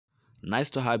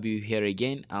Nice to have you here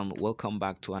again and welcome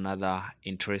back to another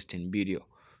interesting video.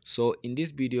 So in this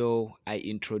video I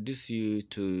introduce you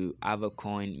to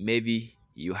Avacoin. Maybe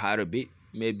you heard a bit,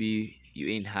 maybe you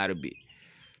ain't heard a bit.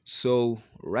 So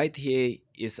right here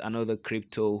is another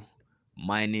crypto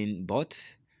mining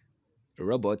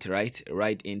robot,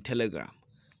 right in Telegram.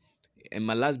 In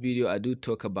my last video I do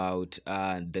talk about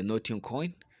the Nothing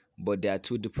coin, but there are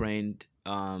two different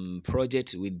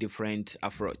projects with different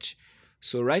approach.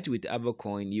 So right with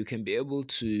Avacoin you can be able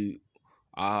to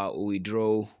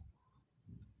withdraw,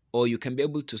 or you can be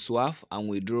able to swap and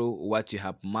withdraw what you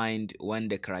have mined when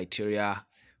the criteria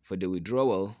for the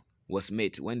withdrawal was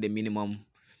met, when the minimum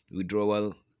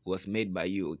withdrawal was made by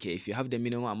you. Okay, if you have the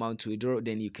minimum amount to withdraw,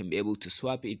 then you can be able to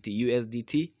swap it to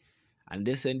USDT and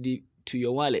then send it to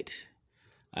your wallet.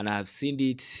 And I have seen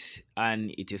it and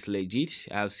it is legit.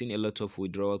 I have seen a lot of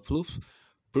withdrawal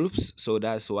proofs, so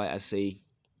that's why I say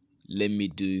let me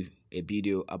do a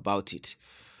video about it.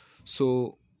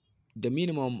 So the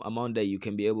minimum amount that you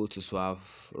can be able to swap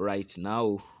right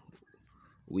now,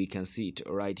 we can see it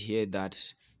right here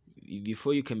that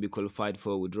before you can be qualified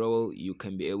for withdrawal, you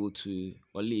can be able to,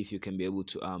 only if you can be able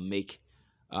to make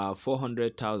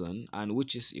 400,000, and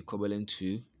which is equivalent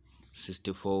to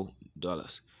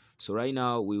 $64. So right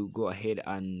now we'll go ahead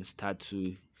and start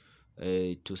to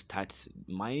start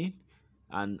mining,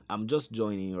 and I'm just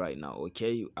joining right now.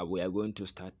 Okay, we are going to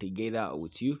start together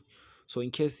with you. So in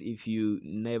case if you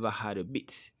never had a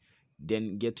bit,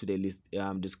 then get to the list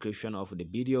description of the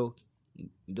video,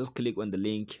 just click on the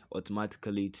link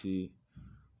automatically to it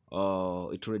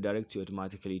will redirect you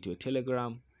automatically to a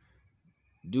Telegram.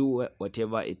 Do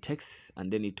whatever it takes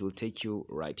and then it will take you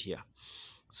right here.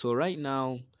 So right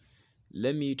now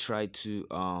let me try to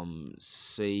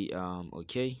say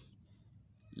okay,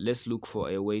 let's look for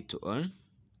a way to earn.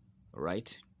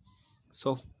 Right,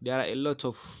 so there are a lot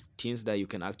of things that you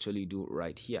can actually do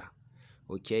right here.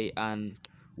 Okay, and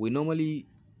we normally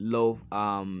love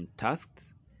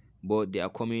tasks, but they are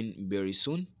coming very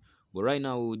soon. But right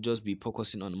now we'll just be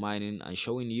focusing on mining and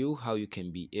showing you how you can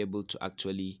be able to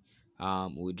actually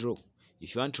withdraw.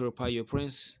 If you want to refer your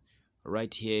friends,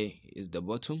 right here is the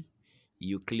bottom.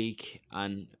 You click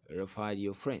and refer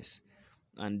your friends,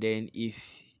 and then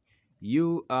if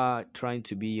you are trying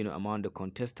to be among the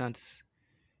contestants,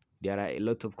 there are a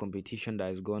lot of competition that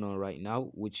is going on right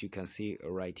now, which you can see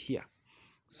right here.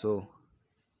 So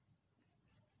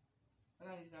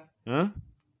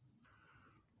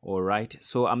all right,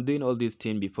 so I'm doing all these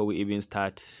things before we even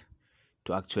start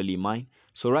to actually mine.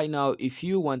 So right now, if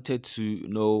you wanted to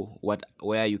know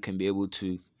where you can be able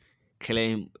to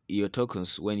claim your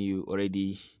tokens when you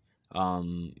already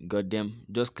got them,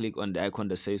 just click on the icon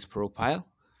that says profile.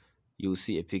 You'll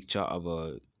see a picture of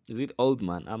a, is it old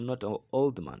man? I'm not an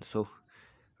old man, so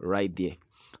right there.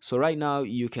 So right now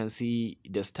you can see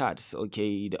the stats.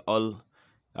 Okay, the all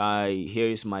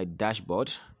here is my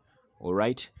dashboard. All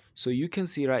right, so you can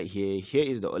see right here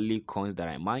is the only coins that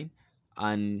I mine,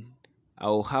 and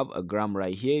I'll have a gram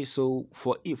right here. So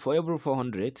for every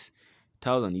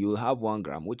 400,000 you'll have 1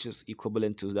 gram, which is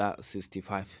equivalent to that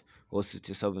 65 or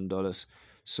 $67.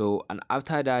 So, and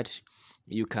after that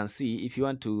you can see if you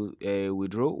want to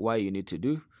withdraw, what you need to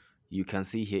do, you can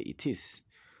see here it is.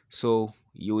 So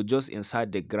you will just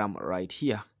insert the gram right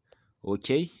here.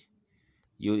 Okay,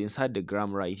 you insert the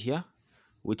gram right here,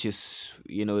 which is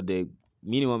the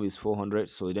minimum is 400,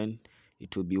 so then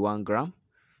it will be 1 gram.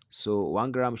 So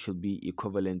 1 gram should be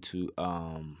equivalent to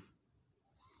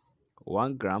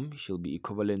 1 gram should be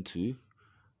equivalent to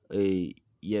a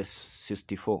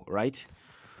 64, right?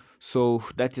 So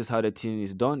that is how the thing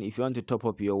is done. If you want to top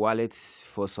up your wallet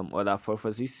for some other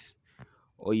purposes,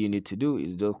 all you need to do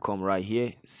is just come right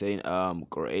here saying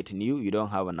create new. You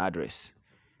don't have an address,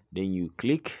 then you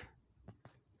click,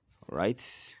 right,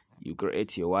 you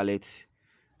create your wallet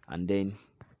and then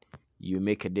you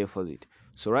make a deposit.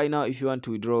 So right now if you want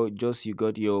to withdraw, just you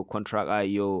got your contract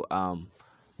your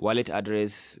wallet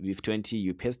address with 20,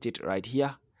 you paste it right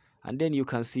here, and then you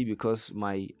can see because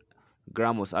my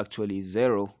gram was actually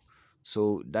 0,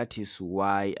 so that is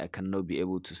why I cannot be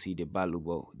able to see the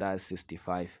valuable, that's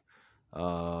 65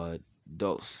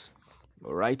 dollars.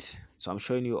 All right, so I'm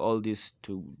showing you all this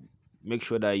to make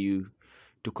sure that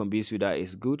to convince you that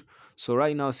it's good. So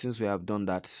right now, since we have done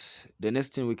that, the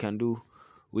next thing we can do,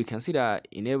 we can see that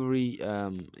in every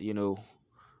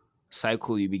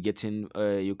cycle you'll be getting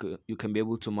you can be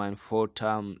able to mine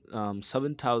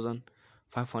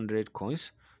 7,500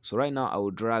 coins. So right now I will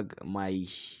drag my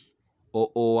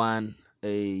 001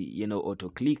 auto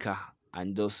clicker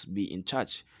and just be in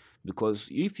charge, because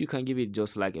if you can give it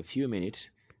just like a few minutes,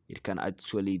 it can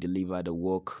actually deliver the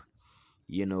work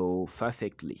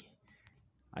perfectly.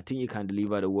 I think you can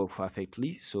deliver the work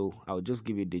perfectly. So I'll just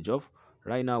give it the job.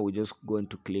 Right now, we're just going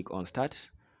to click on start,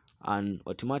 and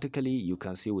automatically you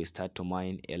can see we start to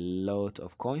mine a lot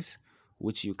of coins,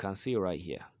 which you can see right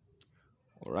here.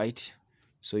 All right.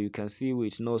 So you can see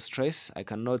with no stress, I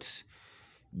cannot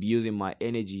be using my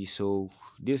energy. So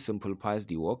this simplifies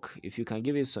the work. If you can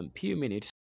give it some few minutes,